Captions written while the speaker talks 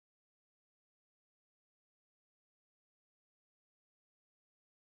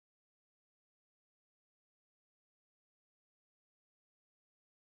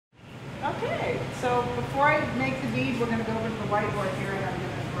So before I make the bead, we're going to go over to the whiteboard here and I'm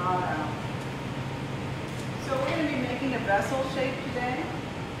going to draw it out. So we're going to be making a vessel shape today.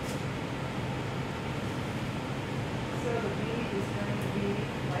 So the bead is going to be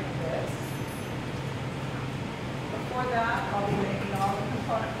like this. Before that, I'll be making all the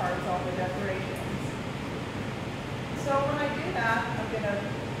component parts, all the decorations. So when I do that, I'm going to,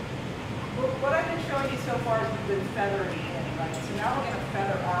 what I've been showing you so far has been feathering in, right? So now we're going to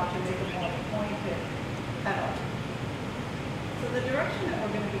feather out to make a more pointed petal. So the direction that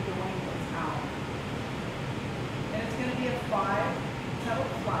we're going to be going is out. And it's going to be a 5-petal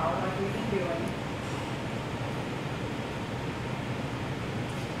flower like we've been doing.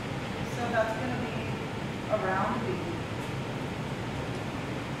 So that's going to be a round bead.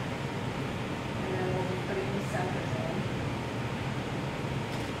 And then we'll be putting the centers in.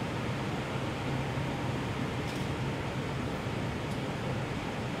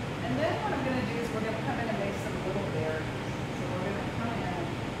 And then what I'm going to do is we're going to come in and make some little berries. So we're going to come in,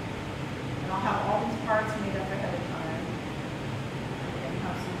 and I'll have all these parts made up ahead of time. We're going to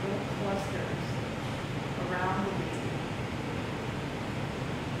have some little clusters around the bead.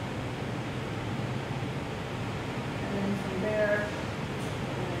 And then from there,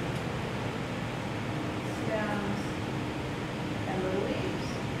 stems and little leaves.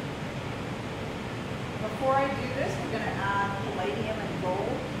 Before I do this, we're going to add palladium and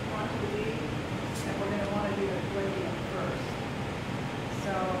gold onto the bead, and we're going to want to do the palladium first.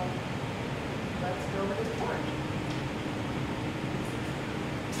 So let's go with this torch.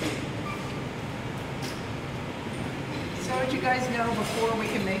 So as you guys know, before we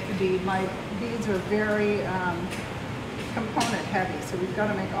can make the bead, my beads are very component heavy, so we've got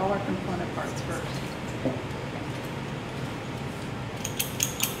to make all our component parts first.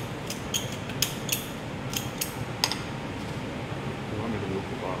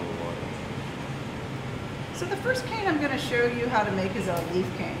 So the first cane I'm going to show you how to make is a leaf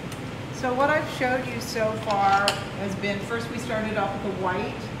cane. So what I've showed you so far has been, first we started off with the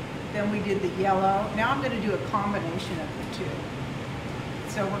white, then we did the yellow. Now I'm going to do a combination of the two.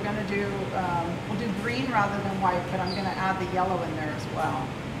 So we're going to do, we'll do green rather than white, but I'm going to add the yellow in there as well.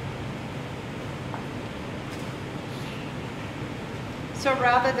 So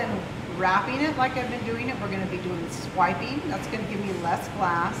rather than wrapping it like I've been doing it, we're going to be doing swiping. That's going to give me less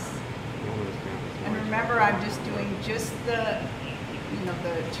glass. And remember, I'm just doing just the, you know,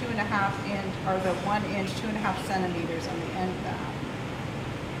 the 2.5 inch, or the 1 inch, 2.5 centimeters on the end of that.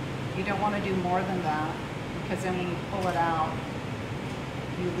 You don't want to do more than that, because then when you pull it out,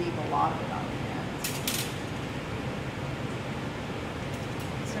 you leave a lot of it on the ends.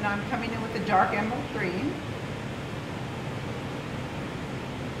 So now I'm coming in with the dark emerald green.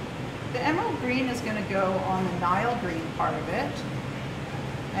 The emerald green is going to go on the Nile green part of it.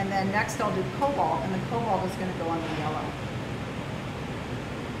 And then next I'll do cobalt, and the cobalt is going to go on the yellow.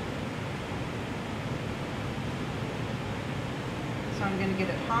 So I'm going to get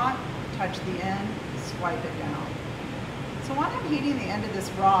it hot, touch the end, swipe it down. So when I'm heating the end of this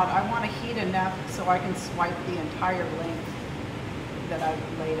rod, I want to heat enough so I can swipe the entire length that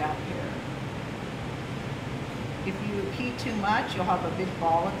I've laid out here. If you heat too much, you'll have a big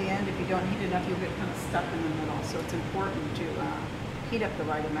ball at the end. If you don't heat enough, you'll get kind of stuck in the middle. So it's important to heat up the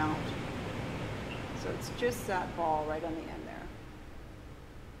right amount. So it's just that ball right on the end there.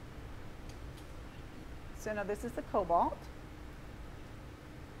 So now this is the cobalt.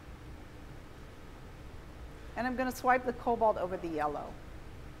 And I'm going to swipe the cobalt over the yellow.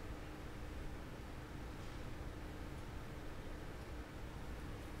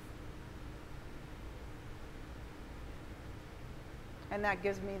 And that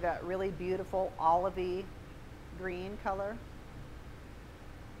gives me that really beautiful olivey green color.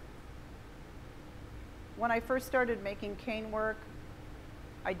 When I first started making cane work,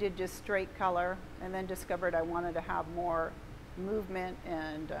 I did just straight color, and then discovered I wanted to have more movement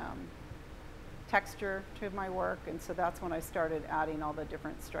and texture to my work, and so that's when I started adding all the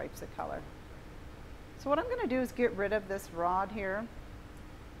different stripes of color. So what I'm going to do is get rid of this rod here.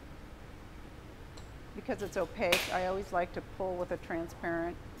 Because it's opaque, I always like to pull with a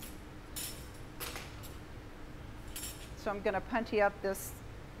transparent. So I'm going to punchy up this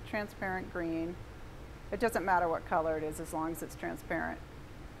transparent green. It doesn't matter what color it is as long as it's transparent.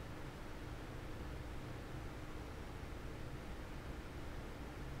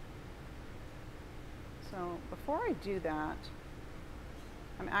 So before I do that,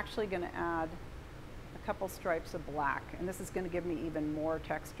 I'm actually going to add a couple stripes of black, and this is going to give me even more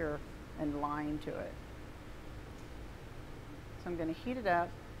texture and line to it. So I'm going to heat it up.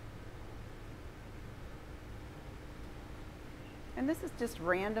 And this is just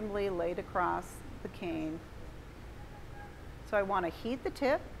randomly laid across the cane. So I want to heat the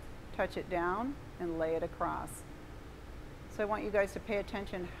tip, touch it down, and lay it across. So I want you guys to pay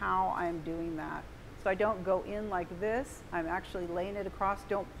attention how I'm doing that. So I don't go in like this. I'm actually laying it across.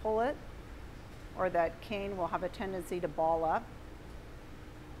 Don't pull it, or that cane will have a tendency to ball up.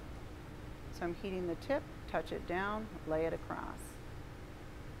 So I'm heating the tip, touch it down, lay it across.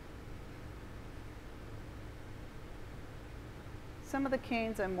 Some of the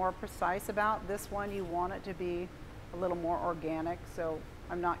canes I'm more precise about. This one you want it to be a little more organic, so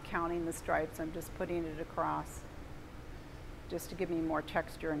I'm not counting the stripes, I'm just putting it across just to give me more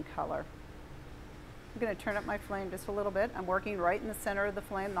texture and color. I'm going to turn up my flame just a little bit. I'm working right in the center of the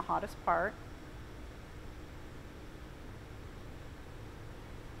flame, the hottest part.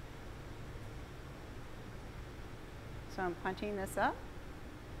 So I'm punching this up.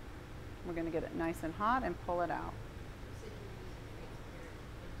 We're going to get it nice and hot and pull it out.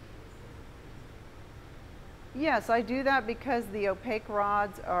 Yes, I do that because the opaque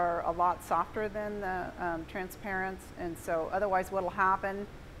rods are a lot softer than the transparents, and so otherwise what will happen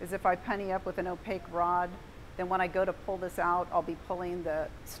is if I punny up with an opaque rod, then when I go to pull this out, I'll be pulling the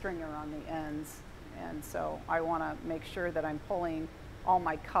stringer on the ends, and so I want to make sure that I'm pulling all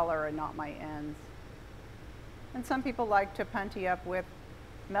my color and not my ends. And some people like to punty up with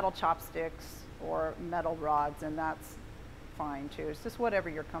metal chopsticks or metal rods, and that's fine too. It's just whatever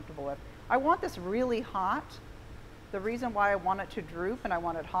you're comfortable with. I want this really hot. The reason why I want it to droop and I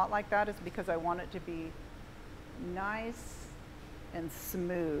want it hot like that is because I want it to be nice and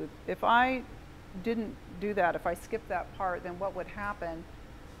smooth. If I didn't do that, if I skipped that part, then what would happen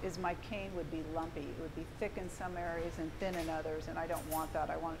is my cane would be lumpy. It would be thick in some areas and thin in others, and I don't want that.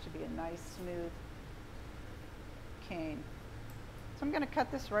 I want it to be a nice, smooth cane. So I'm going to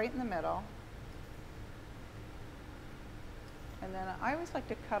cut this right in the middle. And then I always like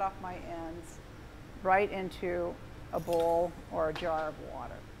to cut off my ends right into a bowl or a jar of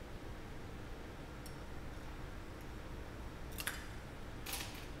water.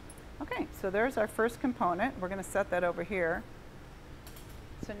 Okay, so there's our first component. We're going to set that over here.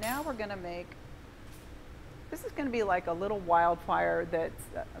 So now we're going to make, this is going to be like a little wildflower that's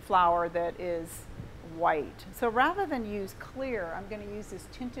flower that is white. So rather than use clear, I'm going to use this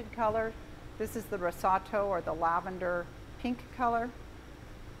tinted color. This is the Rosato or the lavender pink color.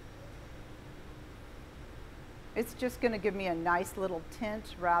 It's just going to give me a nice little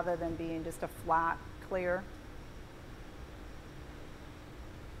tint rather than being just a flat clear.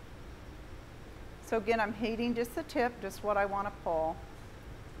 So again, I'm heating just the tip, just what I want to pull.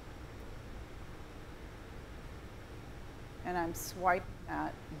 And I'm swiping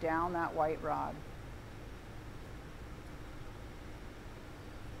that down that white rod.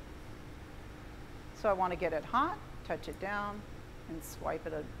 So I want to get it hot, touch it down, and swipe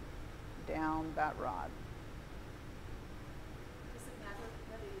it down that rod. Does it matter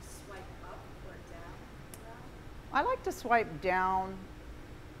whether you swipe up or down? I like to swipe down.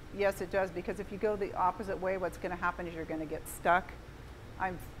 Yes, it does, because if you go the opposite way, what's going to happen is you're going to get stuck.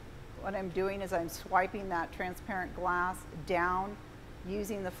 What I'm doing is I'm swiping that transparent glass down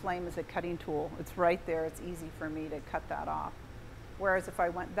using the flame as a cutting tool. It's right there. It's easy for me to cut that off. Whereas if I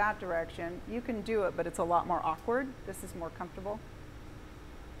went that direction, you can do it, but it's a lot more awkward. This is more comfortable.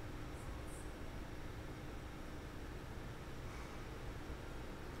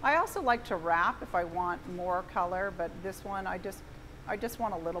 I also like to wrap if I want more color, but this one I just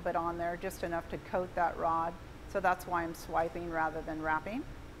want a little bit on there, just enough to coat that rod. So that's why I'm swiping rather than wrapping.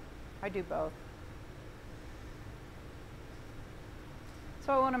 I do both.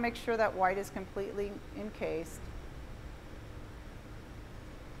 So I want to make sure that white is completely encased.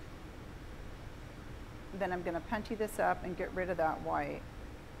 Then I'm going to punchy this up and get rid of that white.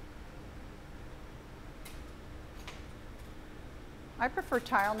 I prefer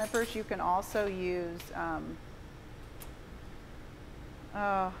tile nippers. You can also use,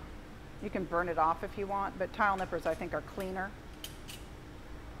 you can burn it off if you want, but tile nippers I think are cleaner.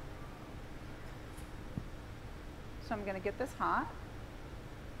 So I'm going to get this hot,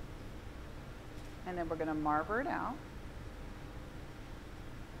 and then we're going to marver it out.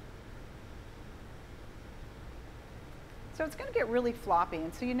 So it's going to get really floppy,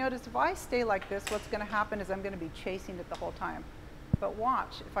 and so you notice if I stay like this, what's going to happen is I'm going to be chasing it the whole time. But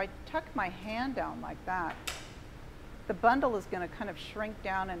watch, if I tuck my hand down like that, the bundle is going to kind of shrink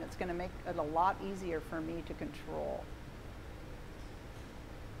down, and it's going to make it a lot easier for me to control.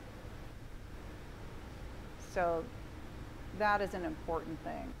 So that is an important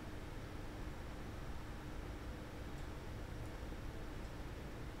thing.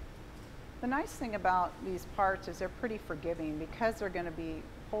 The nice thing about these parts is they're pretty forgiving because they're going to be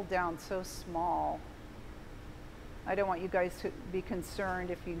pulled down so small. I don't want you guys to be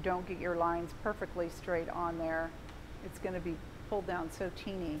concerned if you don't get your lines perfectly straight on there. It's going to be pulled down so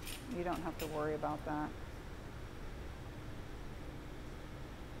teeny. You don't have to worry about that.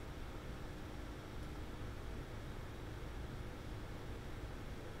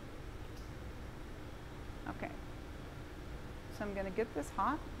 Okay. So I'm going to get this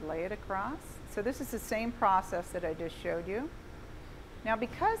hot, lay it across. So this is the same process that I just showed you. Now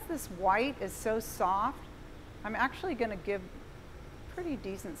because this white is so soft, I'm actually going to give pretty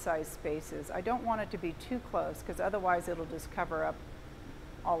decent sized spaces. I don't want it to be too close because otherwise it'll just cover up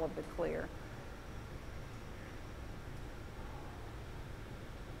all of the clear.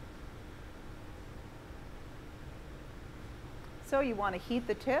 So you want to heat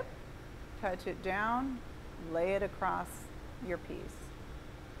the tip, touch it down, lay it across your piece.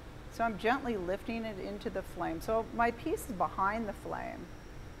 So I'm gently lifting it into the flame. So my piece is behind the flame,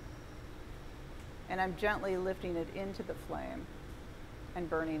 and I'm gently lifting it into the flame and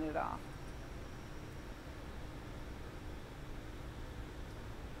burning it off.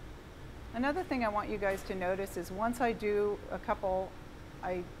 Another thing I want you guys to notice is once I do a couple,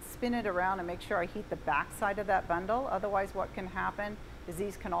 I spin it around and make sure I heat the back side of that bundle. Otherwise what can happen is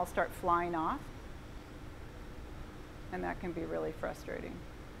these can all start flying off, and that can be really frustrating.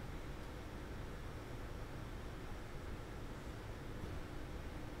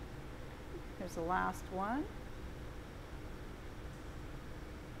 Here's the last one.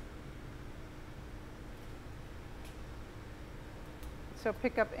 So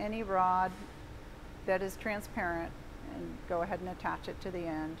pick up any rod that is transparent and go ahead and attach it to the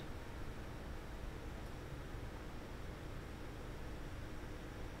end.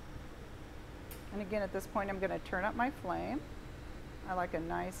 And again, at this point, I'm going to turn up my flame. I like a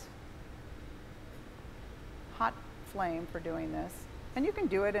nice hot flame for doing this. And you can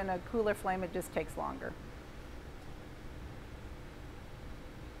do it in a cooler flame, it just takes longer.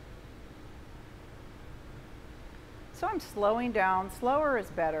 So I'm slowing down. Slower is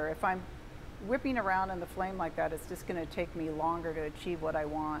better. If I'm whipping around in the flame like that, it's just going to take me longer to achieve what I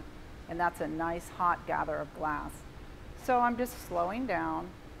want. And that's a nice hot gather of glass. So I'm just slowing down.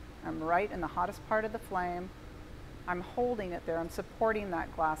 I'm right in the hottest part of the flame. I'm holding it there. I'm supporting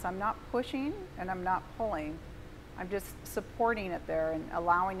that glass. I'm not pushing and I'm not pulling. I'm just supporting it there and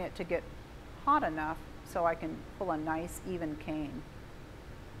allowing it to get hot enough so I can pull a nice even cane.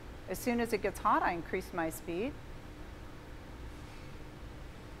 As soon as it gets hot, I increase my speed.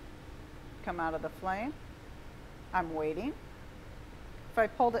 Come out of the flame. I'm waiting. If I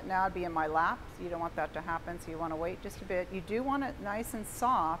pulled it now, it'd be in my lap, so you don't want that to happen, so you want to wait just a bit. You do want it nice and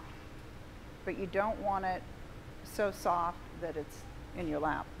soft, but you don't want it so soft that it's in your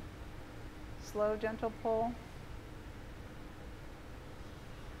lap. Slow, gentle pull.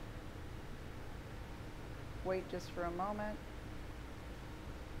 Wait just for a moment.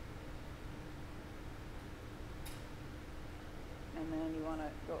 And then you want to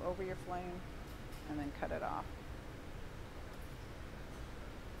go over your flame and then cut it off.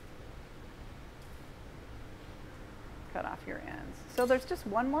 Cut off your ends. So there's just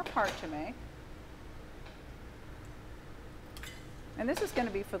one more part to make. And this is going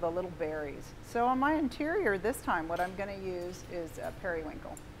to be for the little berries. So on my interior this time, what I'm going to use is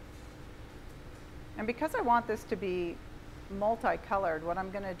periwinkle. And because I want this to be multicolored, what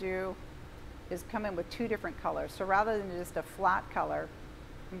I'm going to do is come in with two different colors. So rather than just a flat color,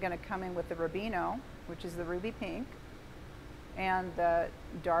 I'm going to come in with the Rubino, which is the ruby pink, and the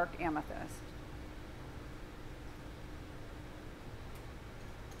dark amethyst.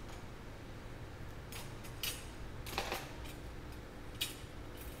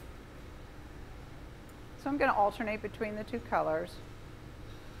 So I'm going to alternate between the two colors.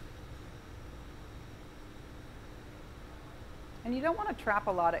 And you don't want to trap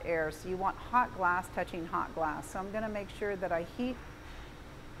a lot of air, so you want hot glass touching hot glass. So I'm going to make sure that I heat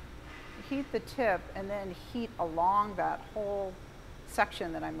the tip and then heat along that whole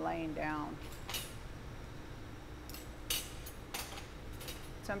section that I'm laying down.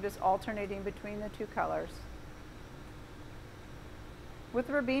 So I'm just alternating between the two colors. With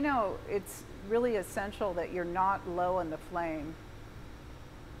Rubino, it's really essential that you're not low in the flame.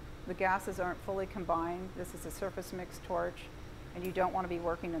 The gases aren't fully combined. This is a surface mix torch, and you don't want to be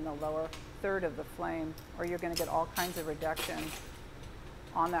working in the lower third of the flame, or you're going to get all kinds of reduction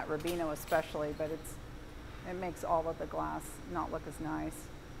on that Rubino especially, but it makes all of the glass not look as nice.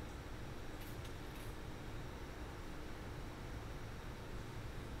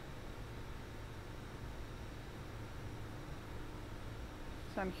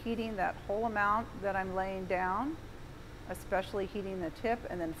 So I'm heating that whole amount that I'm laying down especially heating the tip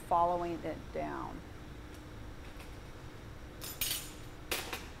and then following it down.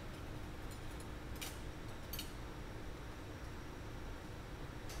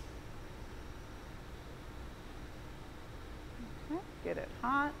 Okay, get it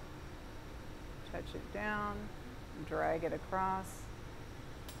hot, touch it down, drag it across.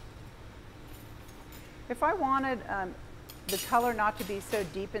 If I wanted the color not to be so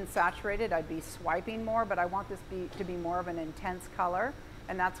deep and saturated, I'd be swiping more, but I want this to be more of an intense color,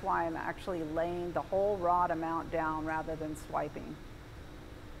 and that's why I'm actually laying the whole rod amount down rather than swiping.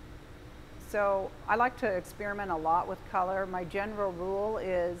 So I like to experiment a lot with color. My general rule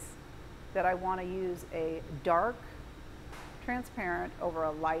is that I want to use a dark transparent over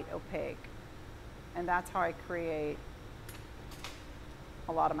a light opaque, and that's how I create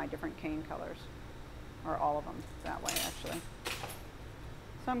a lot of my different cane colors, or all of them that way actually.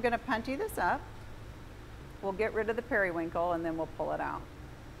 So I'm going to punchy this up. We'll get rid of the periwinkle and then we'll pull it out.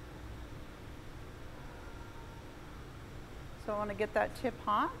 So I want to get that tip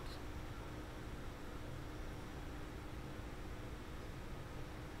hot.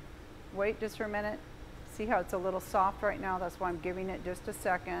 Wait just for a minute. See how it's a little soft right now? That's why I'm giving it just a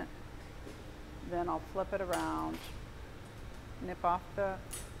second. Then I'll flip it around, nip off the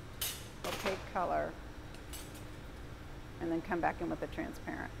opaque color, and then come back in with the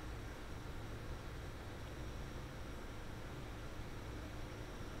transparent.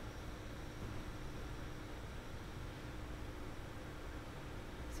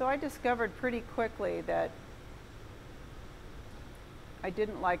 So I discovered pretty quickly that I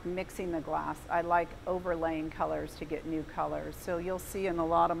didn't like mixing the glass. I like overlaying colors to get new colors. So you'll see in a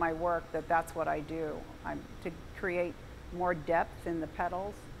lot of my work that that's what I do. To create more depth in the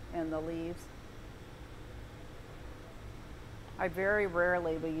petals and the leaves. I very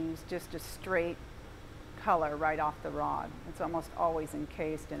rarely will use just a straight color right off the rod. It's almost always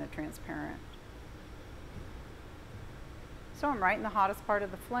encased in a transparent. So I'm right in the hottest part of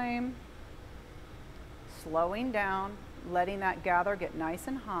the flame, slowing down, letting that gather get nice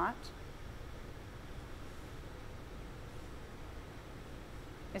and hot.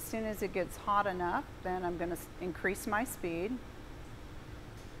 As soon as it gets hot enough, then I'm going to increase my speed. And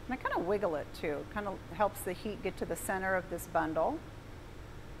I kind of wiggle it too. It kind of helps the heat get to the center of this bundle.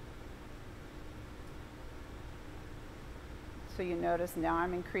 So you notice now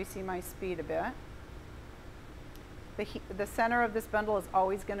I'm increasing my speed a bit. The center of this bundle is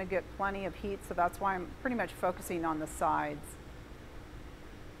always going to get plenty of heat, so that's why I'm pretty much focusing on the sides.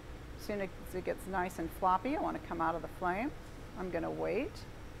 As soon as it gets nice and floppy, I want to come out of the flame. I'm going to wait.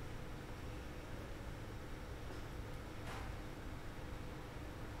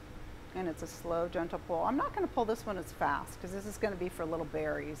 And it's a slow, gentle pull. I'm not going to pull this one as fast because this is going to be for little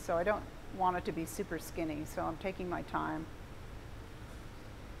berries, so I don't want it to be super skinny, so I'm taking my time.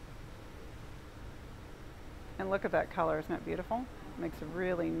 And look at that color, isn't it beautiful? It makes a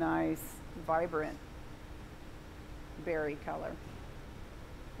really nice, vibrant berry color.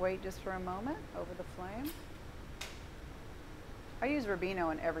 Wait just for a moment over the flame. I use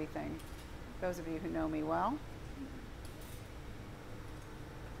Rubino in everything, those of you who know me well.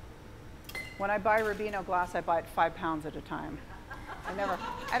 When I buy Rubino glass, I buy it 5 pounds at a time. I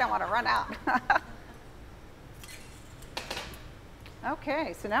don't want to run out.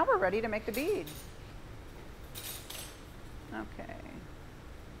 Okay, so now we're ready to make the bead. Okay.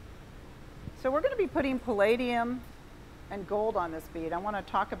 So we're going to be putting palladium and gold on this bead. I want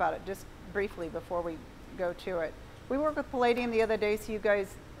to talk about it just briefly before we go to it. We worked with palladium the other day, so you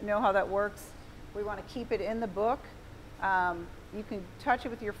guys know how that works. We want to keep it in the book. You can touch it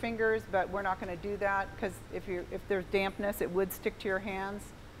with your fingers, but we're not going to do that because if there's dampness, it would stick to your hands.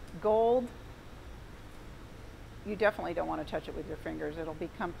 Gold, you definitely don't want to touch it with your fingers. It'll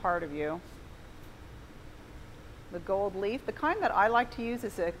become part of you. The gold leaf, the kind that I like to use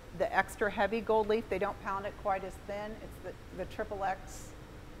is the extra heavy gold leaf. They don't pound it quite as thin. It's the triple X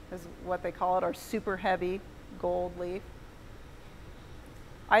is what they call it, or super heavy gold leaf.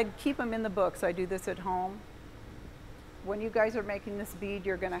 I keep them in the book, so I do this at home. When you guys are making this bead,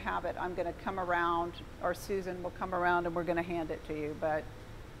 you're going to have it. I'm going to come around, or Susan will come around and we're going to hand it to you, but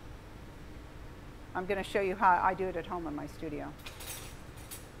I'm going to show you how I do it at home in my studio.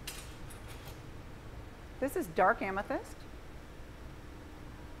 This is dark amethyst.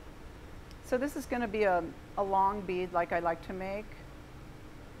 So this is going to be a long bead like I like to make.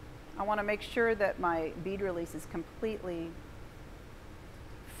 I want to make sure that my bead release is completely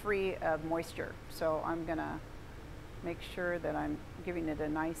free of moisture. So I'm going to make sure that I'm giving it a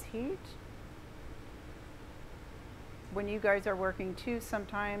nice heat. When you guys are working too,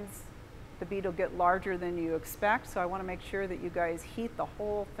 sometimes the bead will get larger than you expect. So I want to make sure that you guys heat the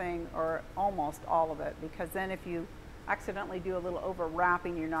whole thing, or almost all of it, because then if you accidentally do a little over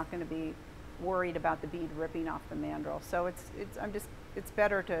wrapping, you're not going to be worried about the bead ripping off the mandrel. So it's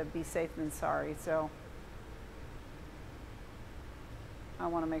better to be safe than sorry. So I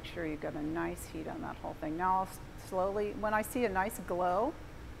want to make sure you got a nice heat on that whole thing. Now I'll slowly, when I see a nice glow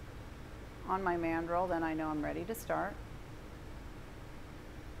on my mandrel, then I know I'm ready to start.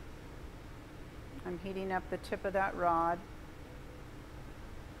 I'm heating up the tip of that rod.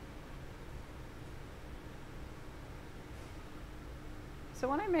 So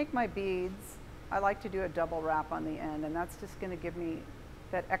when I make my beads, I like to do a double wrap on the end, and that's just going to give me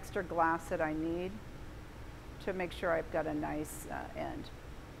that extra glass that I need to make sure I've got a nice end.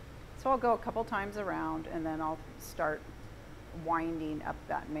 So I'll go a couple times around, and then I'll start winding up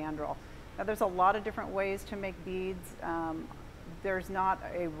that mandrel. Now there's a lot of different ways to make beads. There's not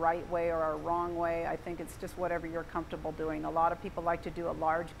a right way or a wrong way. I think it's just whatever you're comfortable doing. A lot of people like to do a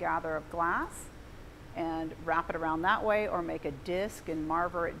large gather of glass and wrap it around that way, or make a disc and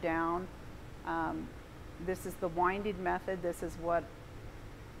marver it down. This is the winding method. This is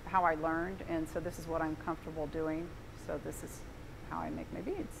how I learned, and so this is what I'm comfortable doing. So this is how I make my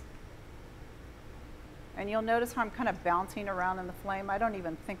beads. And you'll notice how I'm kind of bouncing around in the flame. I don't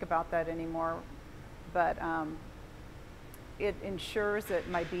even think about that anymore, but it ensures that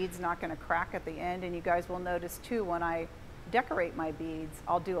my bead's not going to crack at the end. And you guys will notice too, when I decorate my beads,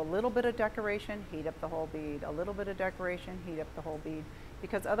 I'll do a little bit of decoration, heat up the whole bead, a little bit of decoration, heat up the whole bead,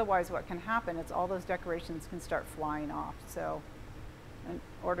 because otherwise what can happen is all those decorations can start flying off. So in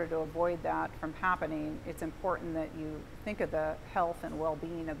order to avoid that from happening, it's important that you think of the health and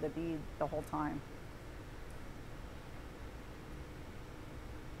well-being of the bead the whole time.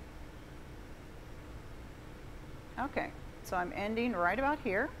 Okay, so I'm ending right about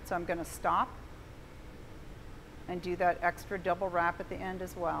here, so I'm going to stop and do that extra double wrap at the end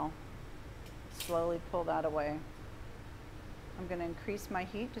as well. Slowly pull that away. I'm going to increase my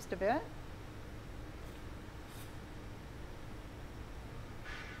heat just a bit.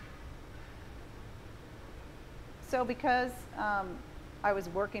 So because I was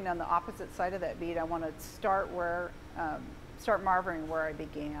working on the opposite side of that bead, I want to start marvering where I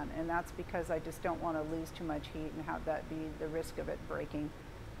began, and that's because I just don't want to lose too much heat and have that be the risk of it breaking.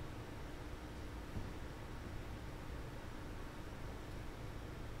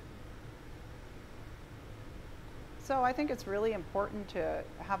 So I think it's really important to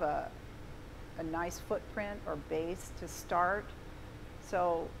have a nice footprint or base to start.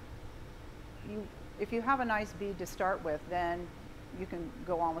 So if you have a nice bead to start with, then you can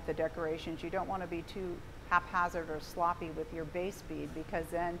go on with the decorations. You don't want to be too haphazard or sloppy with your base bead, because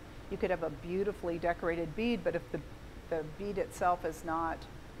then you could have a beautifully decorated bead, but if the bead itself is not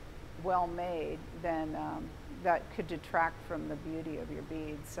well made, then that could detract from the beauty of your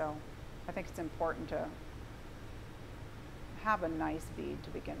bead. So I think it's important to have a nice bead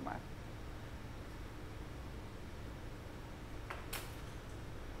to begin with.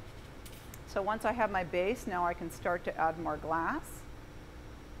 So once I have my base, now I can start to add more glass.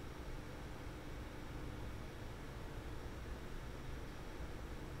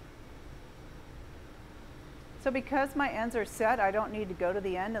 So because my ends are set, I don't need to go to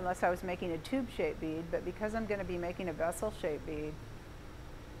the end unless I was making a tube-shaped bead, but because I'm going to be making a vessel-shaped bead,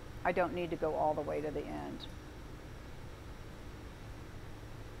 I don't need to go all the way to the end.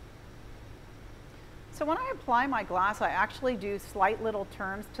 So when I apply my glass, I actually do slight little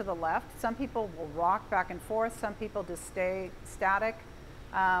turns to the left. Some people will rock back and forth, some people just stay static.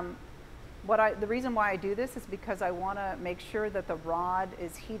 The reason why I do this is because I want to make sure that the rod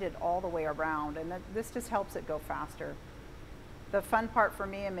is heated all the way around, and this just helps it go faster. The fun part for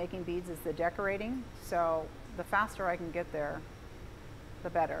me in making beads is the decorating, so the faster I can get there, the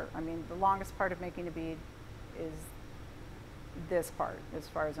better. I mean, the longest part of making a bead is this part, as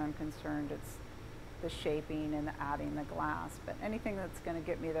far as I'm concerned. It's the shaping and the adding the glass, but anything that's going to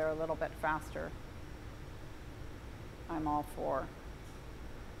get me there a little bit faster, I'm all for.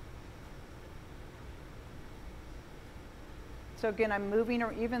 So again, I'm moving,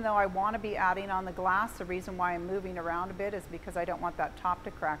 or even though I want to be adding on the glass, the reason why I'm moving around a bit is because I don't want that top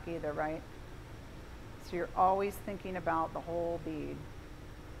to crack either, right? So you're always thinking about the whole bead.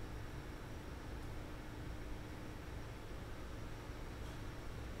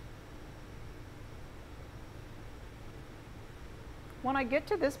 When I get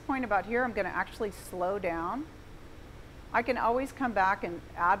to this point about here, I'm going to actually slow down. I can always come back and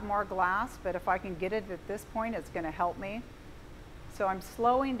add more glass, but if I can get it at this point, it's going to help me. So I'm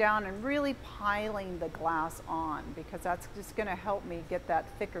slowing down and really piling the glass on, because that's just going to help me get that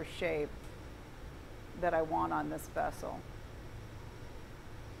thicker shape that I want on this vessel.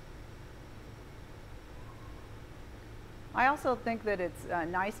 I also think that it's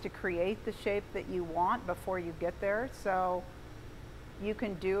nice to create the shape that you want before you get there. So you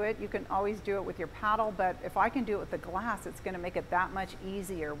can do it, you can always do it with your paddle, but if I can do it with the glass, it's going to make it that much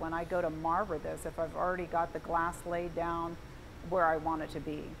easier when I go to marver this, if I've already got the glass laid down where I want it to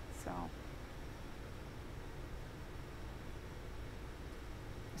be.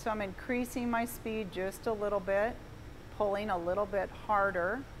 So I'm increasing my speed just a little bit, pulling a little bit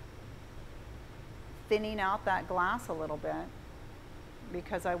harder, thinning out that glass a little bit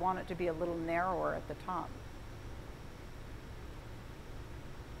because I want it to be a little narrower at the top.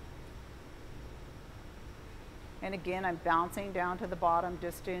 And again, I'm bouncing down to the bottom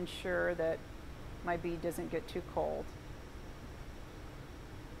just to ensure that my bead doesn't get too cold.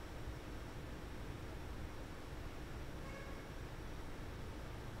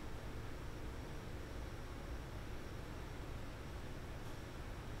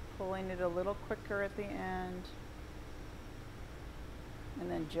 Pulling it a little quicker at the end, and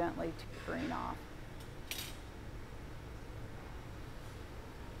then gently tapering off.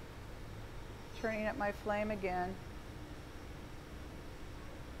 Turning up my flame again.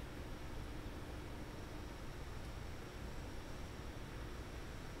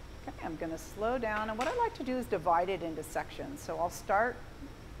 Okay, I'm going to slow down, and what I like to do is divide it into sections. So I'll start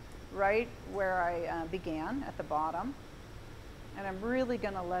right where I began at the bottom, and I'm really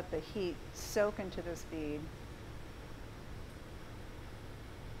going to let the heat soak into this bead.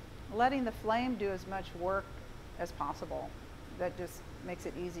 Letting the flame do as much work as possible. That just makes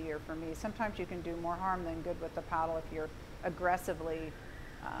it easier for me. Sometimes you can do more harm than good with the paddle if you're aggressively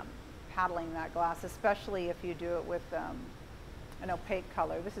paddling that glass, especially if you do it with an opaque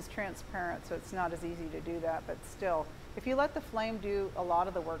color. This is transparent, so it's not as easy to do that, but still, if you let the flame do a lot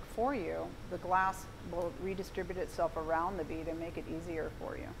of the work for you, the glass will redistribute itself around the bead and make it easier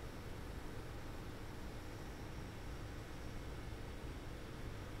for you.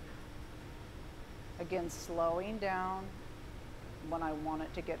 Again, slowing down when I want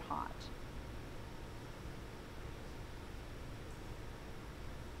it to get hot.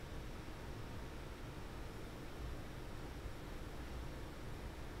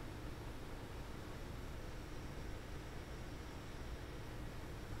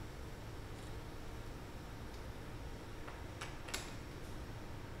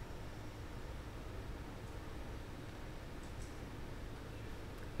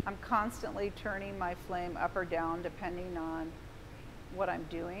 I'm constantly turning my flame up or down depending on what I'm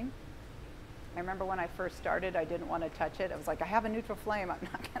doing. I remember when I first started, I didn't want to touch it. I was like, I have a neutral flame. I'm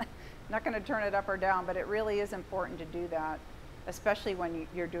not gonna turn it up or down, but it really is important to do that, especially when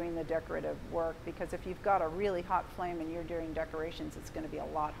you're doing the decorative work, because if you've got a really hot flame and you're doing decorations, it's going to be a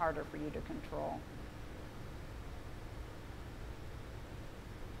lot harder for you to control.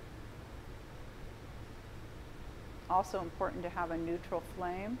 Also important to have a neutral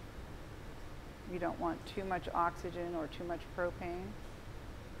flame. You don't want too much oxygen or too much propane.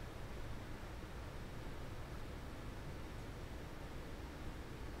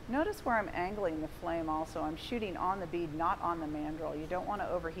 Notice where I'm angling the flame also. I'm shooting on the bead, not on the mandrel. You don't want to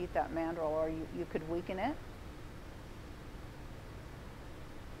overheat that mandrel or you could weaken it.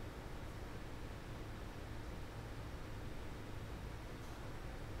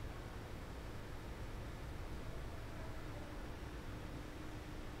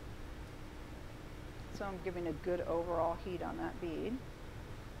 So I'm giving a good overall heat on that bead.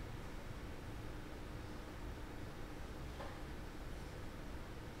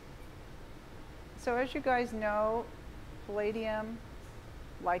 So as you guys know, palladium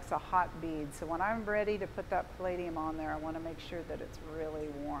likes a hot bead. So when I'm ready to put that palladium on there, I want to make sure that it's really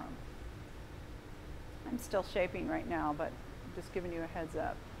warm. I'm still shaping right now, but I'm just giving you a heads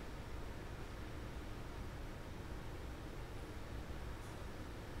up.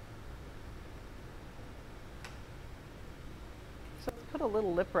 So let's put a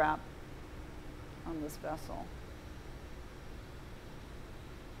little lip wrap on this vessel.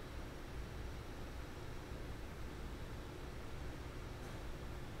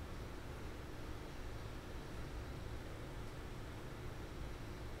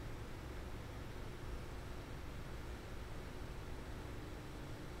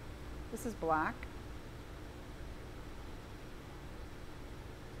 This is black.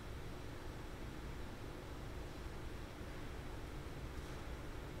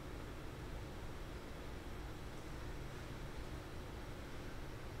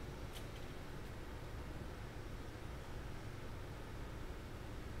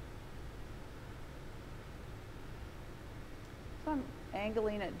 So I'm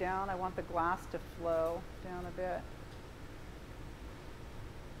angling it down. I want the glass to flow down a bit.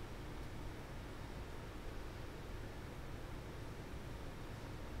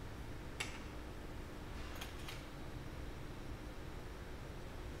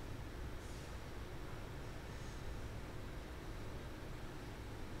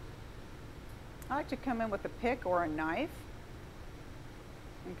 I like to come in with a pick or a knife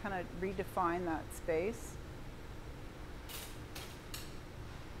and kind of redefine that space.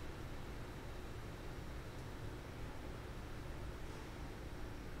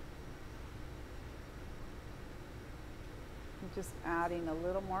 And just adding a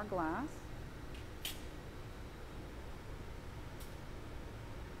little more glass.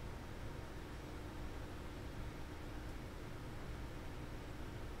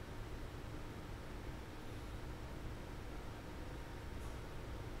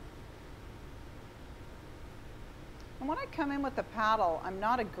 And when I come in with the paddle, I'm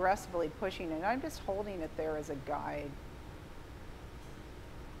not aggressively pushing it. I'm just holding it there as a guide.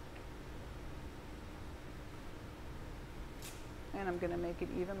 And I'm going to make it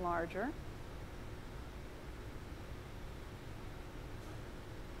even larger.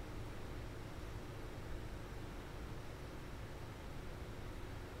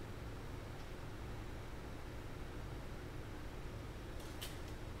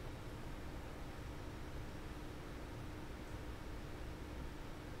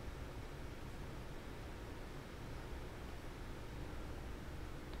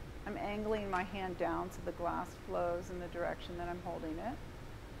 I'm angling my hand down so the glass flows in the direction that I'm holding it.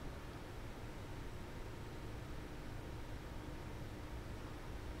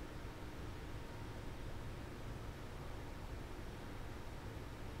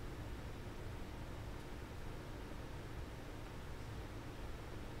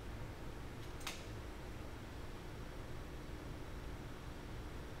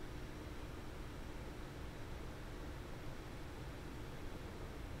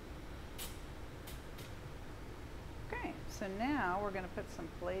 So now we're going to put some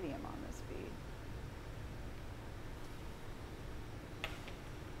palladium on this bead.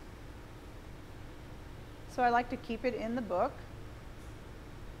 So I like to keep it in the book.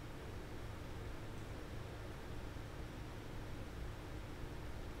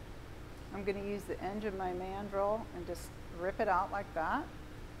 I'm going to use the edge of my mandrel and just rip it out like that.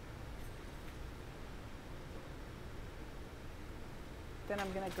 Then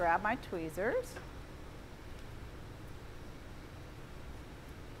I'm going to grab my tweezers.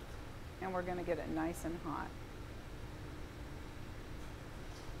 And we're going to get it nice and hot.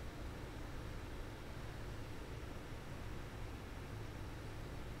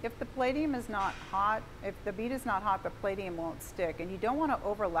 If the palladium is not hot, if the bead is not hot, the palladium won't stick. And you don't want to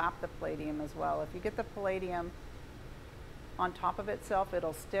overlap the palladium as well. If you get the palladium on top of itself,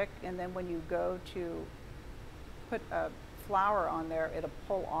 it'll stick. And then when you go to put a flower on there, it'll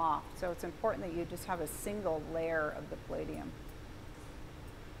pull off. So it's important that you just have a single layer of the palladium.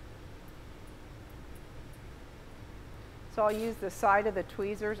 So I'll use the side of the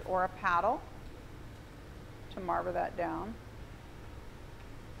tweezers or a paddle to marble that down.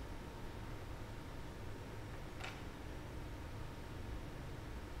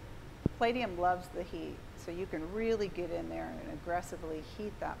 Palladium loves the heat, so you can really get in there and aggressively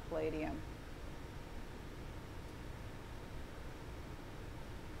heat that palladium.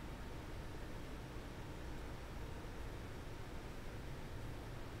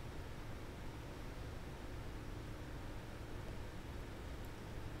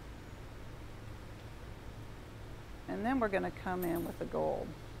 And then we're going to come in with the gold.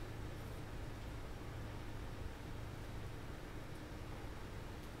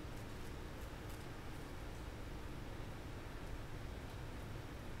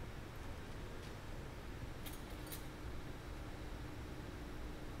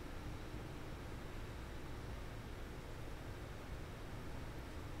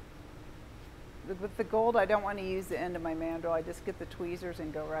 With the gold, I don't want to use the end of my mandrel. I just get the tweezers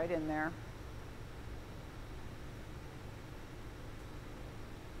and go right in there.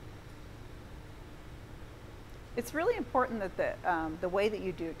 It's really important that the way that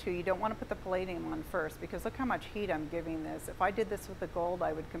you do it too, you don't want to put the palladium on first, because look how much heat I'm giving this. If I did this with the gold,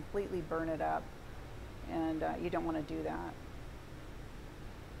 I would completely burn it up, and you don't want to do that.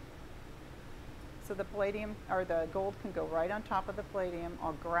 So the palladium, or the gold, can go right on top of the palladium.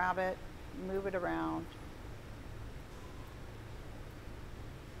 I'll grab it, move it around.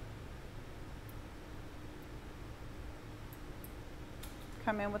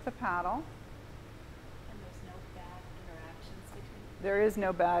 Come in with the paddle. There is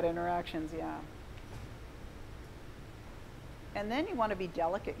no bad interactions, yeah. And then you want to be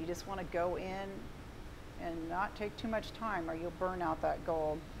delicate. You just want to go in and not take too much time or you'll burn out that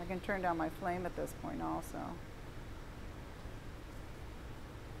gold. I can turn down my flame at this point also.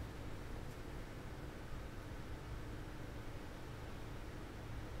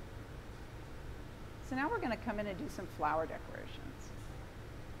 So now we're going to come in and do some flower decorations.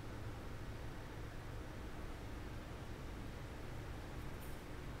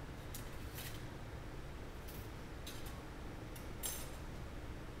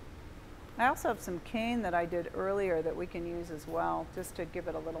 I also have some cane that I did earlier that we can use as well, just to give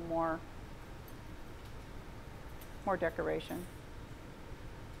it a little more decoration.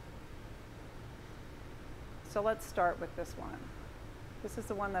 So let's start with this one. This is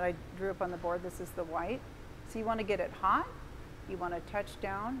the one that I drew up on the board. This is the white. So you want to get it hot, you want to touch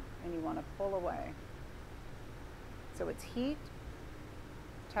down, and you want to pull away. So it's heat,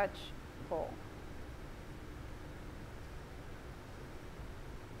 touch, pull.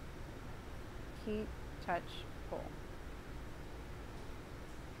 Heat, touch, pull.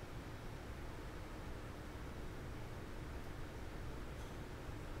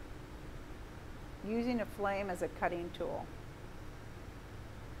 Using a flame as a cutting tool.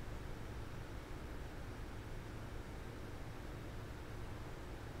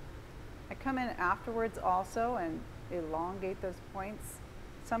 I come in afterwards also and elongate those points.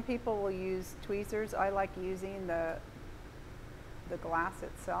 Some people will use tweezers. I like using the glass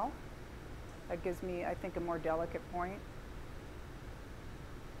itself. That gives me, I think, a more delicate point.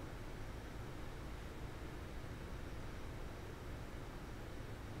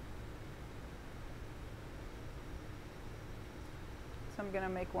 So I'm going to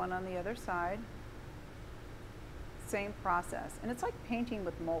make one on the other side. Same process. And it's like painting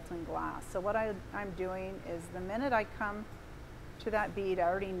with molten glass. So what I'm doing is the minute I come to that bead, I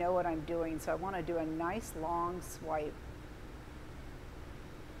already know what I'm doing. So I want to do a nice long swipe.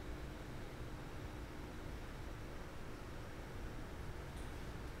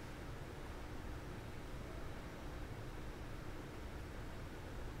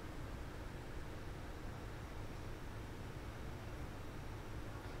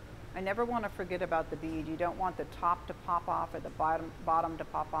 I never want to forget about the bead. You don't want the top to pop off or the bottom to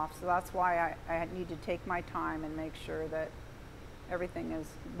pop off. So that's why I need to take my time and make sure that everything is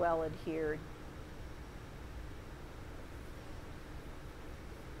well adhered.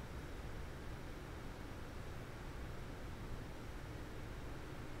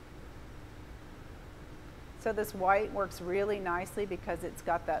 So this white works really nicely because it's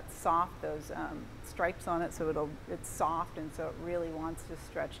got that soft, those stripes on it, so it's soft, and so it really wants to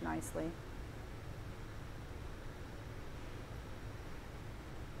stretch nicely.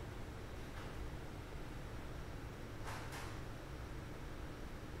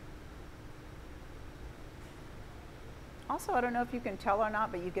 Also, I don't know if you can tell or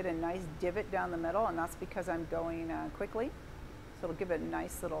not, but you get a nice divot down the middle, and that's because I'm going quickly. So it'll give it a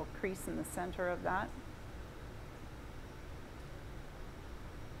nice little crease in the center of that.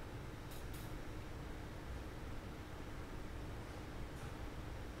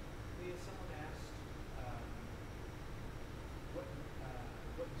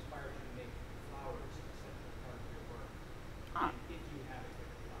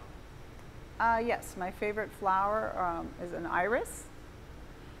 Yes, my favorite flower is an iris.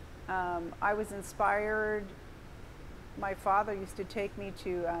 I was inspired, my father used to take me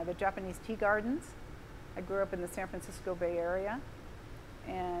to the Japanese tea gardens. I grew up in the San Francisco Bay Area,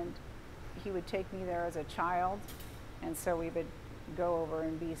 and he would take me there as a child, and so we would go over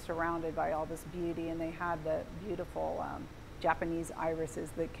and be surrounded by all this beauty, and they had the beautiful Japanese irises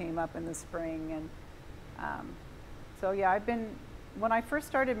that came up in the spring. And so yeah, when I first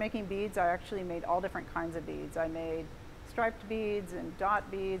started making beads, I actually made all different kinds of beads. I made striped beads and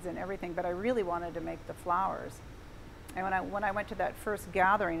dot beads and everything, but I really wanted to make the flowers. And when I went to that first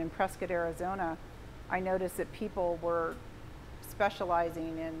gathering in Prescott, Arizona, I noticed that people were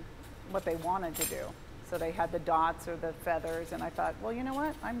specializing in what they wanted to do. So they had the dots or the feathers, and I thought, well, you know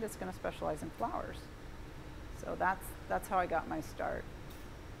what? I'm just going to specialize in flowers. So that's how I got my start.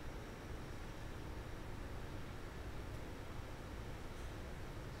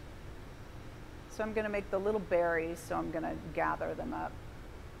 So I'm going to make the little berries, so I'm going to gather them up.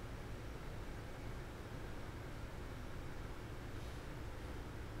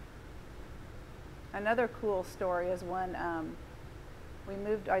 Another cool story is when we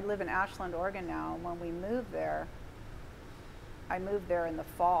moved, I live in Ashland, Oregon now, and when we moved there, I moved there in the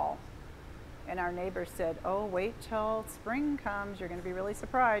fall. And our neighbors said, oh, wait till spring comes, you're going to be really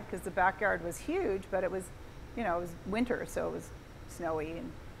surprised, because the backyard was huge, but it was, you know, it was winter, so it was snowy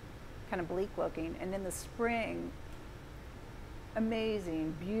and kind of bleak looking. And in the spring,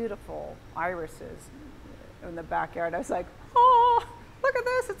 amazing, beautiful irises in the backyard. I was like, oh, look at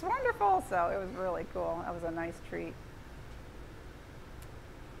this, it's wonderful. So it was really cool. That was a nice treat.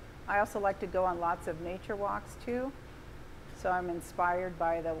 I also like to go on lots of nature walks too. So I'm inspired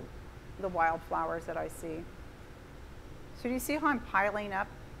by the wildflowers that I see. So do you see how I'm piling up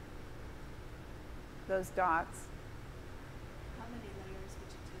those dots? How many layers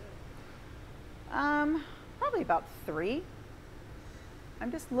would you do? Probably about 3.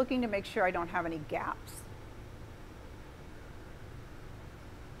 I'm just looking to make sure I don't have any gaps.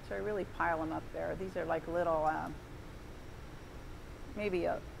 So I really pile them up there. These are like little, maybe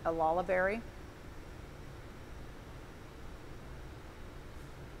a lollaberry.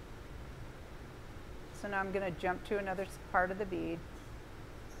 So now I'm going to jump to another part of the bead.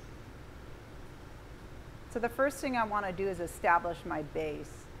 So the first thing I want to do is establish my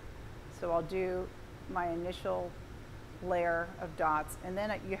base. So I'll do my initial layer of dots, and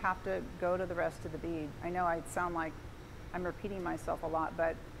then you have to go to the rest of the bead. I know I sound like I'm repeating myself a lot,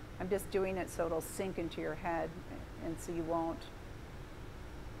 but I'm just doing it so it'll sink into your head, and so you won't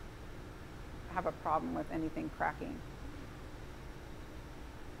have a problem with anything cracking.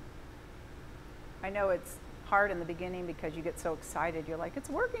 I know it's hard in the beginning because you get so excited. You're like, it's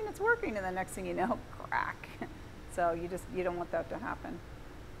working, and the next thing you know, crack. So you don't want that to happen.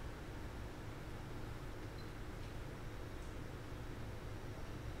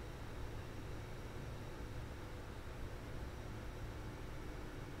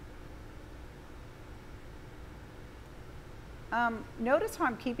 Notice how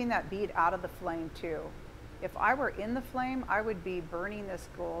I'm keeping that bead out of the flame too. If I were in the flame, I would be burning this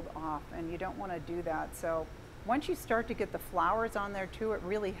gold off, and you don't want to do that. So once you start to get the flowers on there too, it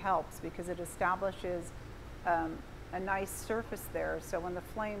really helps because it establishes a nice surface there. So when the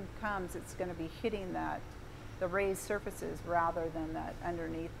flame comes, it's going to be hitting the raised surfaces rather than that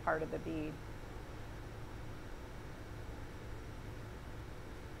underneath part of the bead.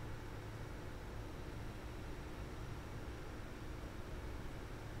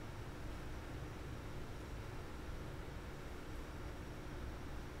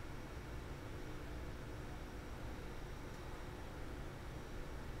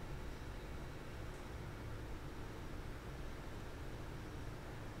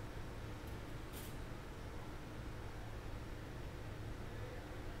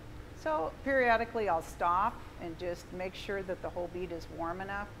 So periodically I'll stop and just make sure that the whole bead is warm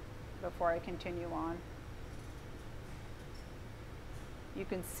enough before I continue on. You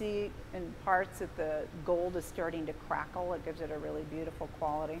can see in parts that the gold is starting to crackle. It gives it a really beautiful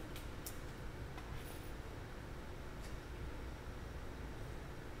quality.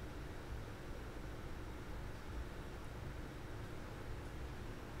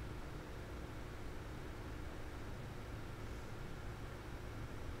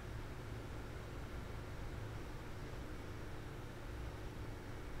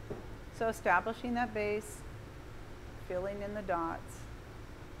 So establishing that base, filling in the dots,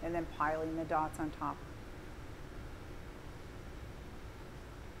 and then piling the dots on top.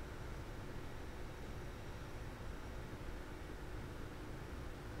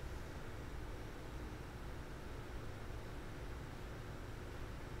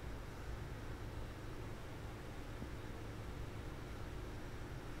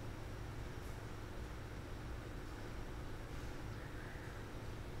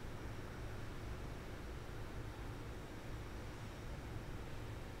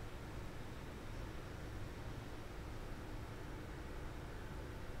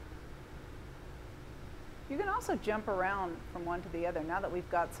 You can also jump around from one to the other. Now that we've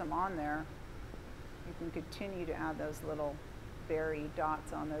got some on there, you can continue to add those little berry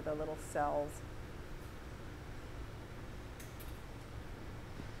dots on there, the little cells.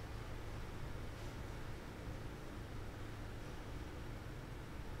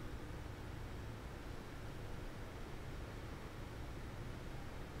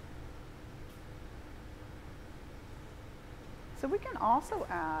 So we can also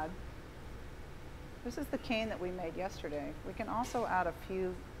add, this is the cane that we made yesterday. We can also add a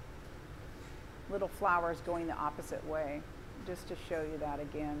few little flowers going the opposite way, just to show you that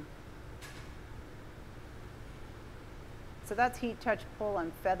again. So that's heat, touch, pull,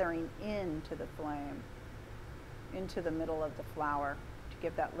 and feathering into the flame, into the middle of the flower to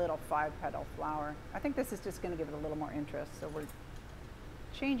give that little 5-petal flower. I think this is just going to give it a little more interest, so we're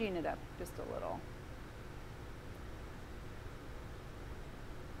changing it up just a little.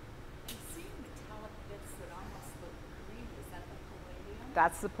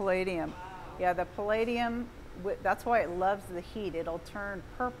 That's the palladium. Wow. Yeah, the palladium, that's why it loves the heat. It'll turn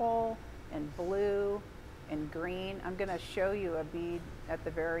purple and blue and green. I'm going to show you a bead at the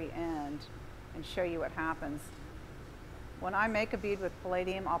very end and show you what happens. When I make a bead with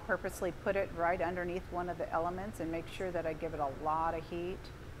palladium, I'll purposely put it right underneath one of the elements and make sure that I give it a lot of heat.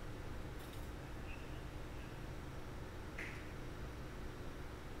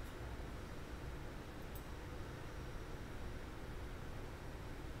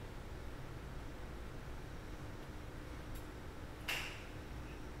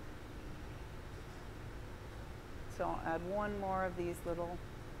 So I'll add one more of these little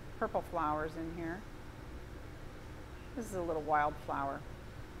purple flowers in here. This is a little wildflower.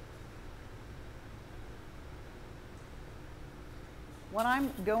 When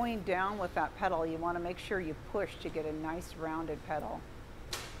I'm going down with that petal, you want to make sure you push to get a nice rounded petal.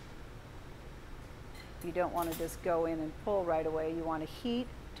 You don't want to just go in and pull right away. You want to heat,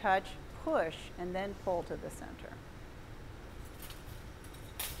 touch, push, and then pull to the center.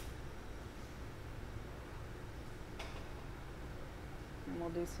 And we'll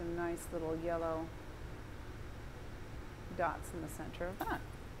do some nice little yellow dots in the center of that.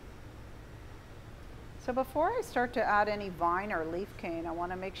 So before I start to add any vine or leaf cane, I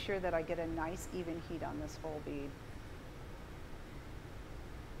want to make sure that I get a nice even heat on this whole bead.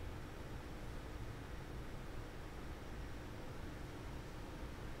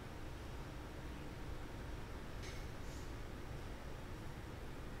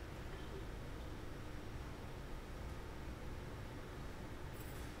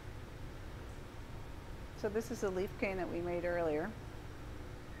 So this is a leaf cane that we made earlier.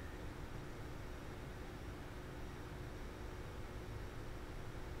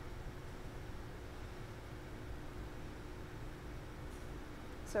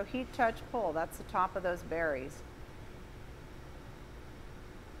 So heat, touch, pull, that's the top of those berries.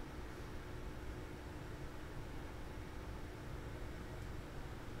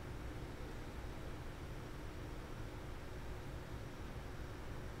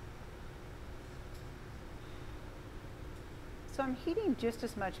 So I'm heating just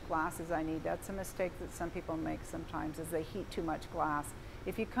as much glass as I need. That's a mistake that some people make sometimes, is they heat too much glass.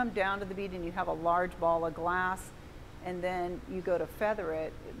 If you come down to the bead and you have a large ball of glass and then you go to feather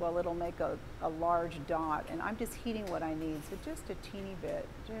it, well, it'll make a large dot. And I'm just heating what I need, so just a teeny bit,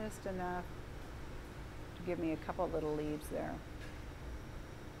 just enough to give me a couple little leaves there.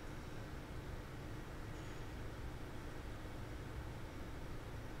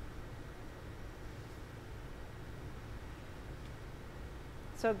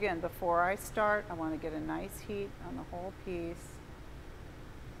 So again, before I start, I want to get a nice heat on the whole piece.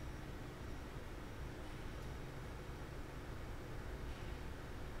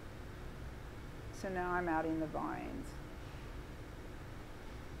 So now I'm adding the vines.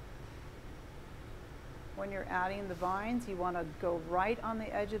 When you're adding the vines, you want to go right on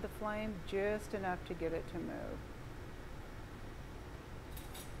the edge of the flame, just enough to get it to move.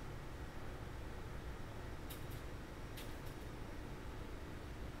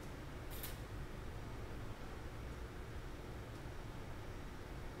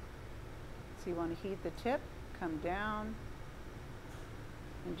 So you want to heat the tip, come down,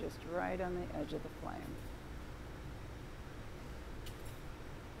 and just right on the edge of the flame.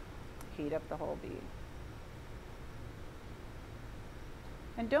 Heat up the whole bead.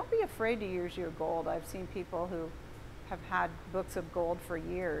 And don't be afraid to use your gold. I've seen people who have had books of gold for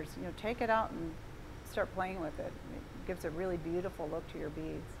years. You know, take it out and start playing with it. It gives a really beautiful look to your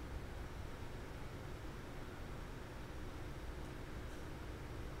beads.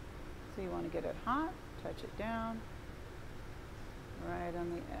 So you want to get it hot, touch it down, right on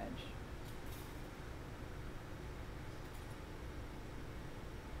the edge.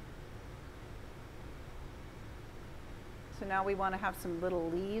 So now we want to have some little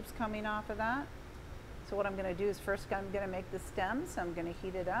leaves coming off of that. So what I'm going to do is first I'm going to make the stem, so I'm going to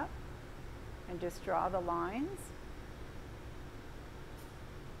heat it up and just draw the lines.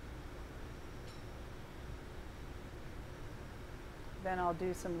 Then I'll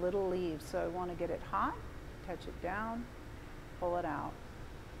do some little leaves. So I want to get it hot, touch it down, pull it out.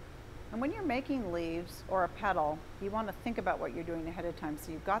 And when you're making leaves or a petal, you want to think about what you're doing ahead of time.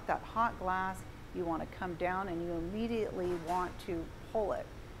 So you've got that hot glass, you want to come down and you immediately want to pull it.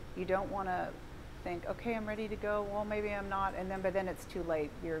 You don't want to think, okay, I'm ready to go, well, maybe I'm not, but then it's too late.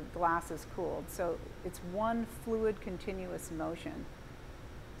 Your glass is cooled. So it's one fluid, continuous motion.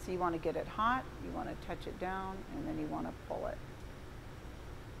 So you want to get it hot, you want to touch it down, and then you want to pull it.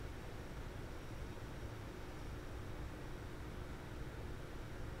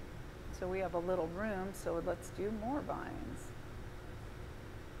 So we have a little room, so let's do more vines.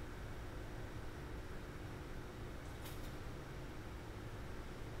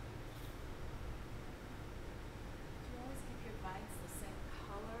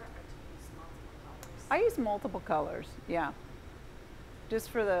 I use multiple colors, yeah. Just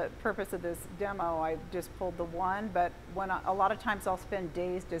for the purpose of this demo, I just pulled the one, but a lot of times I'll spend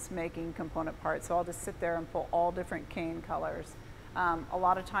days just making component parts, so I'll just sit there and pull all different cane colors. A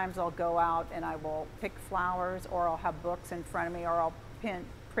lot of times I'll go out and I will pick flowers, or I'll have books in front of me, or I'll print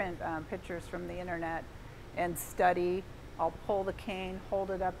pictures from the internet and study. I'll pull the cane,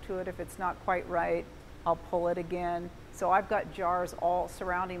 hold it up to it. If it's not quite right, I'll pull it again. So I've got jars all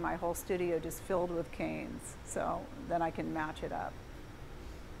surrounding my whole studio just filled with canes, so then I can match it up.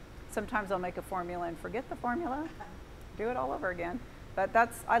 Sometimes I'll make a formula and forget the formula, do it all over again. But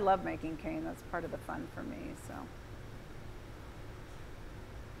I love making cane, that's part of the fun for me, so.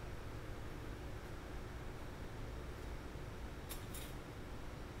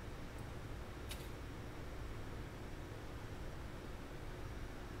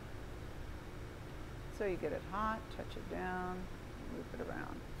 So you get it hot, touch it down, loop it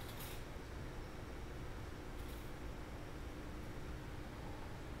around.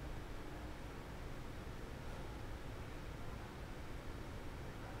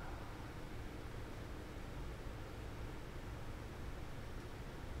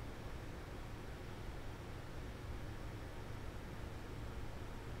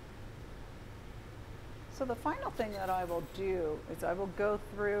 So the final thing that I will do is I will go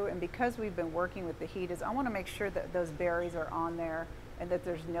through, and because we've been working with the heat, is I want to make sure that those berries are on there and that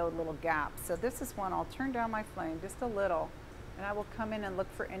there's no little gaps. So this is one, I'll turn down my flame just a little, and I will come in and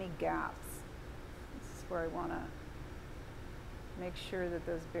look for any gaps. This is where I want to make sure that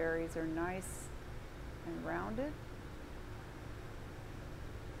those berries are nice and rounded.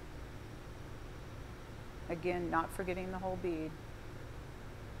 Again, not forgetting the whole bead.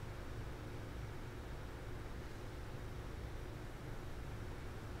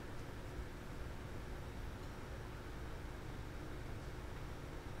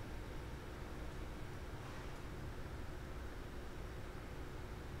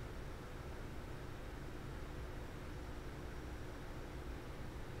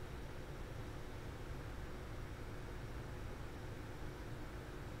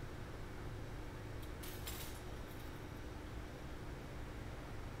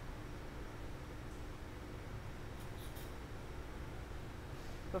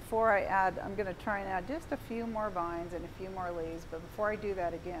 Before I add, I'm going to try and add just a few more vines and a few more leaves, but before I do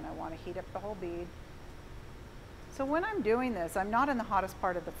that, again, I want to heat up the whole bead. So when I'm doing this, I'm not in the hottest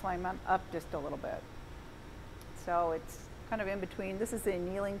part of the flame, I'm up just a little bit. So it's kind of in between. This is the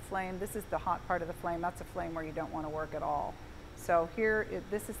annealing flame, this is the hot part of the flame, that's a flame where you don't want to work at all. So here,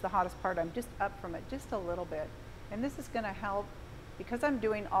 this is the hottest part, I'm just up from it just a little bit. And this is going to help, because I'm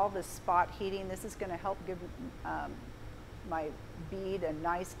doing all this spot heating, this is going to help give my bead a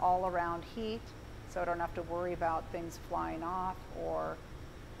nice all-around heat, so I don't have to worry about things flying off or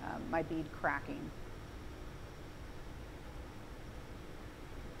my bead cracking.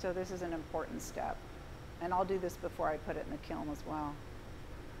 So this is an important step, and I'll do this before I put it in the kiln as well.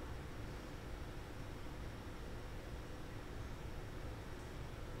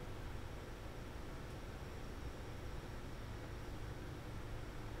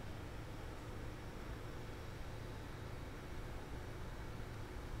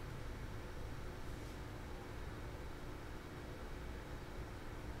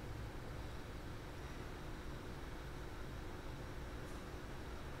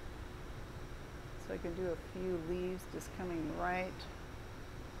 So I can do a few leaves just coming right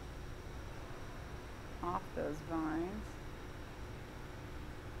off those vines.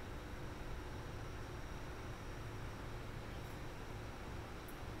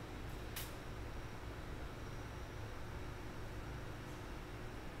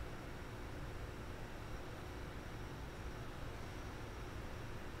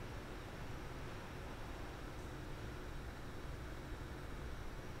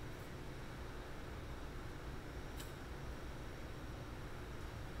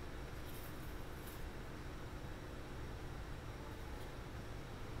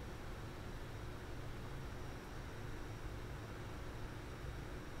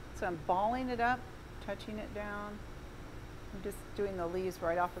 So I'm balling it up, touching it down. I'm just doing the leaves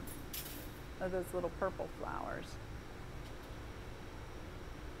right off of those little purple flowers.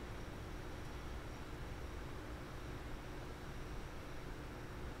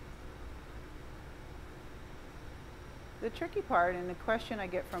 The tricky part, and the question I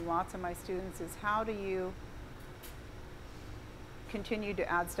get from lots of my students, is how do you continue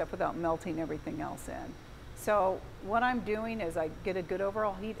to add stuff without melting everything else in? So what I'm doing is I get a good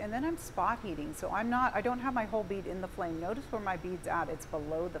overall heat, and then I'm spot heating. So I don't have my whole bead in the flame. Notice where my bead's at, it's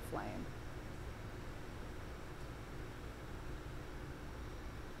below the flame.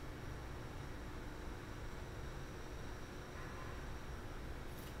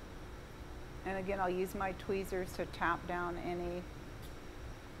 And again, I'll use my tweezers to tap down any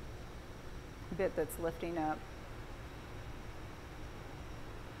bit that's lifting up.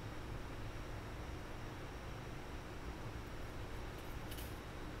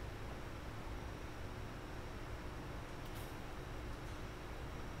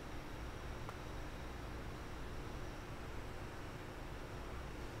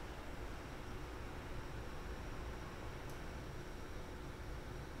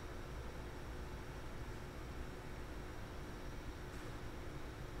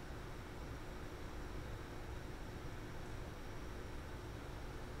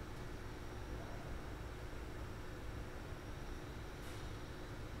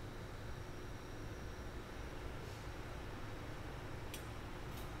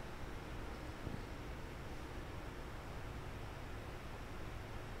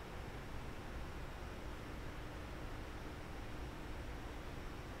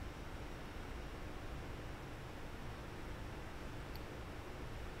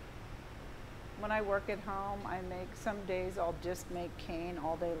 When I work at home, some days I'll just make cane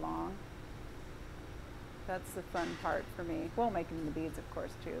all day long. That's the fun part for me. Well, making the beads, of course,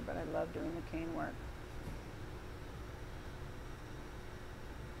 too, but I love doing the cane work.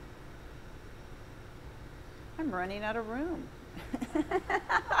 I'm running out of room. What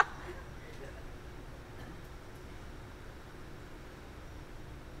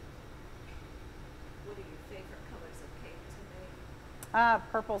are your favorite colors of cake to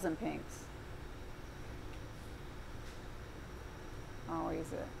make? Purples and pinks.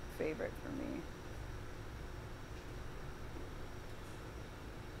 Always a favorite for me.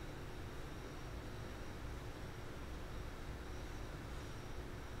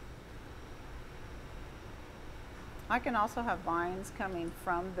 I can also have vines coming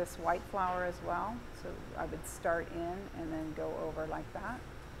from this white flower as well. So I would start in and then go over like that.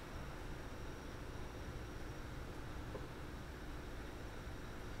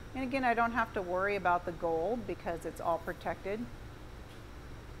 And again, I don't have to worry about the gold because it's all protected.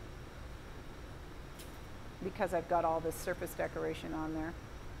 Because I've got all this surface decoration on there.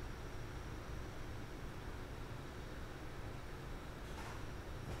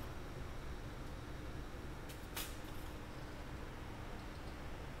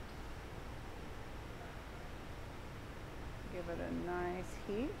 Give it a nice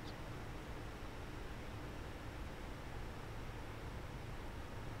heat.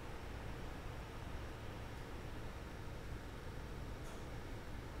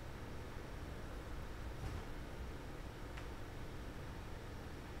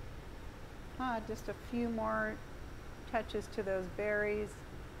 Just a few more touches to those berries.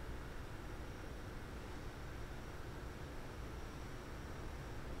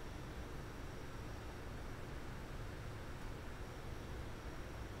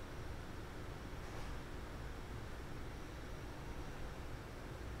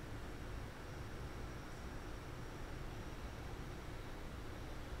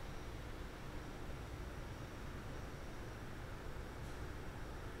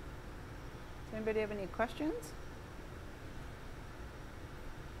 Anybody have any questions?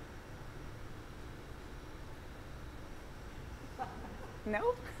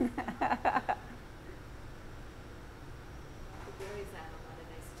 No? The berries add a lot of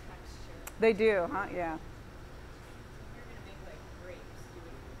nice texture. They do, huh? Yeah. If you're going to make like grapes, you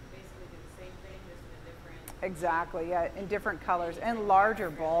would basically do the same thing, just in a different... Exactly, yeah, in different colors and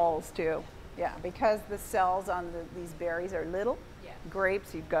larger balls too. Yeah, because the cells on these berries are little. Yeah.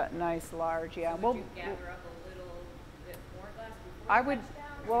 Grapes, you've got nice large, yeah. So would you gather up a little bit more glass before I you would, touch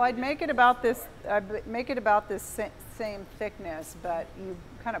down, well, or I'd would make you it just about go this, for it? I'd make it about this same thickness, but you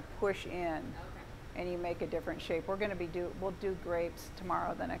kind of push in Okay. and you make a different shape. We're going to we'll do grapes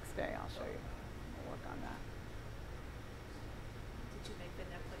tomorrow, the next day. I'll show you. We'll work on that. Did you make the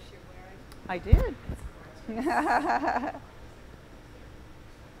necklace you're wearing? I did.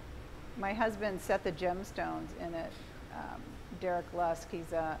 My husband set the gemstones in it. Derek Lusk,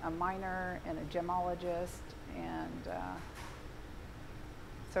 he's a miner and a gemologist, and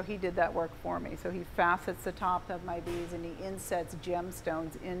so he did that work for me. So he facets the top of my beads and he insets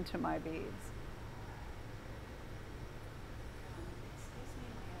gemstones into my beads. Excuse me,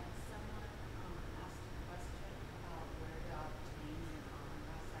 Leah, someone asked a question about where to obtain your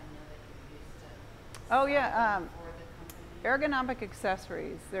I know that you used to Oh yeah, sell them for the company. Ergonomic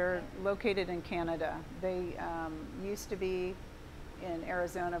Accessories. They're located in Canada. They used to be in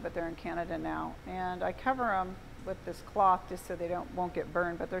Arizona, but they're in Canada now. And I cover them with this cloth just so they won't get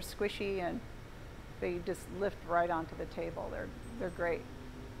burned, but they're squishy and they just lift right onto the table. They're great.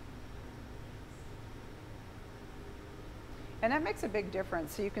 And that makes a big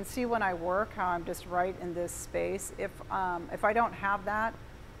difference. So you can see when I work how I'm just right in this space. If I don't have that,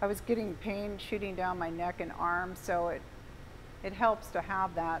 I was getting pain shooting down my neck and arms, so it helps to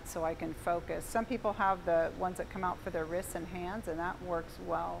have that so I can focus. Some people have the ones that come out for their wrists and hands, and that works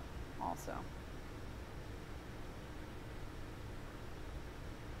well also.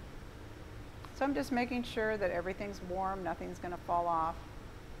 So I'm just making sure that everything's warm, nothing's going to fall off.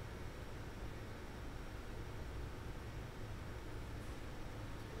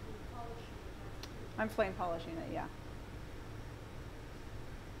 I'm flame polishing it, yeah.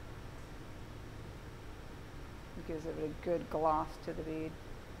 It gives it a good gloss to the bead.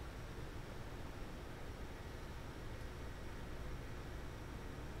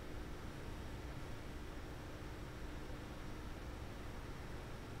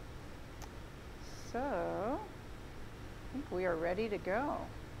 So, I think we are ready to go.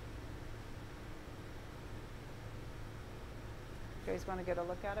 You guys want to get a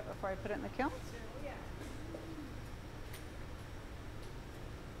look at it before I put it in the kiln? Yeah.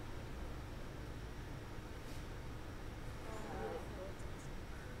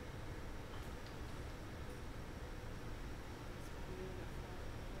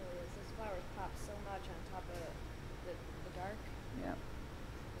 Those flowers pop so much on top of the dark. Yeah.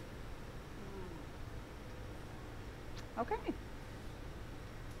 Okay.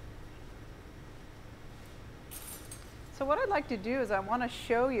 So what I'd like to do is I want to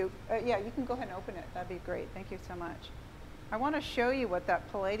show you, yeah, you can go ahead and open it. That'd be great. Thank you so much. I want to show you what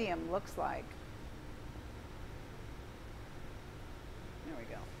that palladium looks like. There we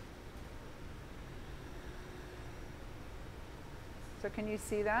go. So can you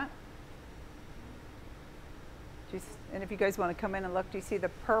see that? And if you guys want to come in and look, do you see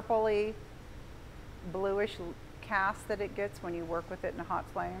the purpley, bluish cast that it gets when you work with it in a hot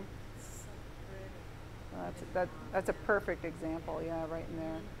flame? Well, that's a perfect example, yeah, right in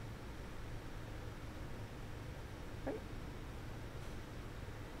there. Great.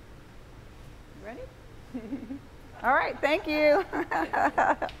 Ready? All right, thank you.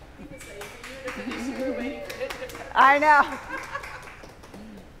 You were waiting for it to I know.